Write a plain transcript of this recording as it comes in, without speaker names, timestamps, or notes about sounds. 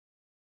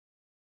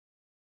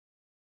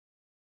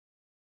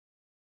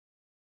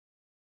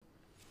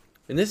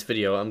In this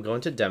video, I'm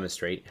going to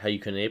demonstrate how you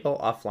can enable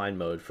offline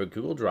mode for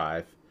Google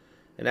Drive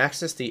and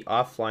access the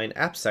offline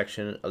app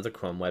section of the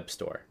Chrome Web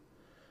Store.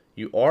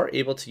 You are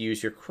able to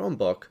use your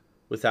Chromebook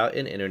without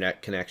an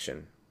internet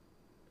connection.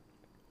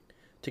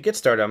 To get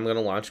started, I'm going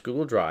to launch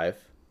Google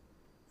Drive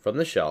from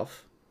the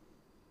shelf.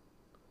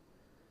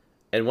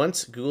 And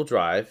once Google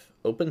Drive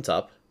opens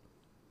up,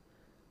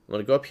 I'm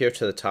going to go up here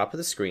to the top of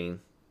the screen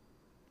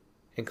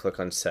and click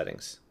on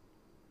Settings.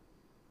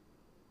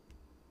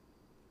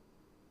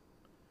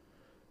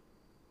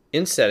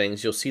 In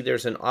Settings, you'll see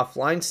there's an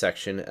offline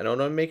section, and I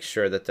want to make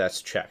sure that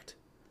that's checked.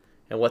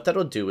 And what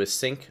that'll do is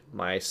sync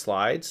my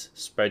slides,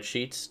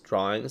 spreadsheets,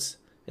 drawings,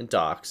 and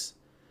docs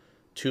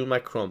to my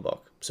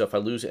Chromebook. So if I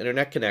lose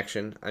internet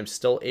connection, I'm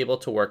still able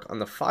to work on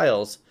the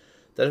files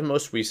that I've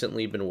most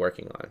recently been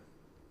working on.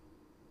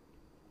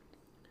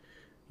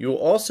 You will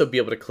also be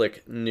able to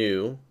click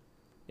New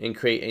and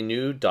create a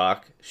new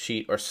doc,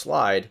 sheet, or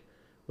slide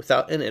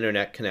without an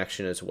internet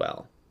connection as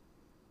well.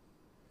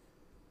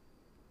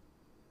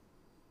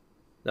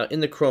 Now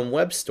in the Chrome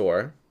Web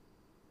Store,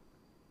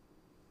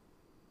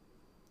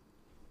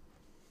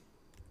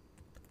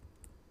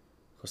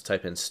 let's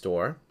type in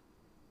Store.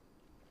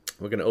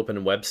 We're going to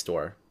open Web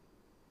Store.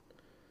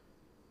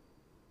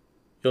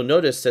 You'll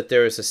notice that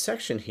there is a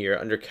section here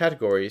under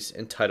Categories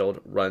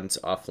entitled Runs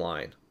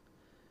Offline.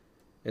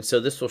 And so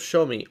this will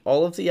show me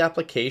all of the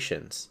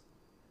applications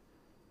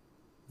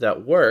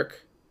that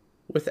work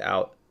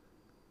without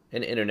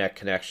an internet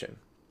connection.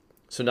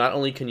 So not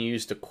only can you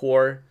use the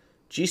core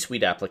G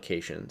Suite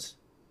applications,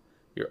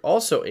 you're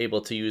also able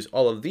to use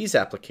all of these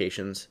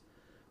applications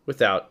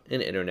without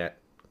an internet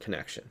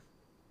connection.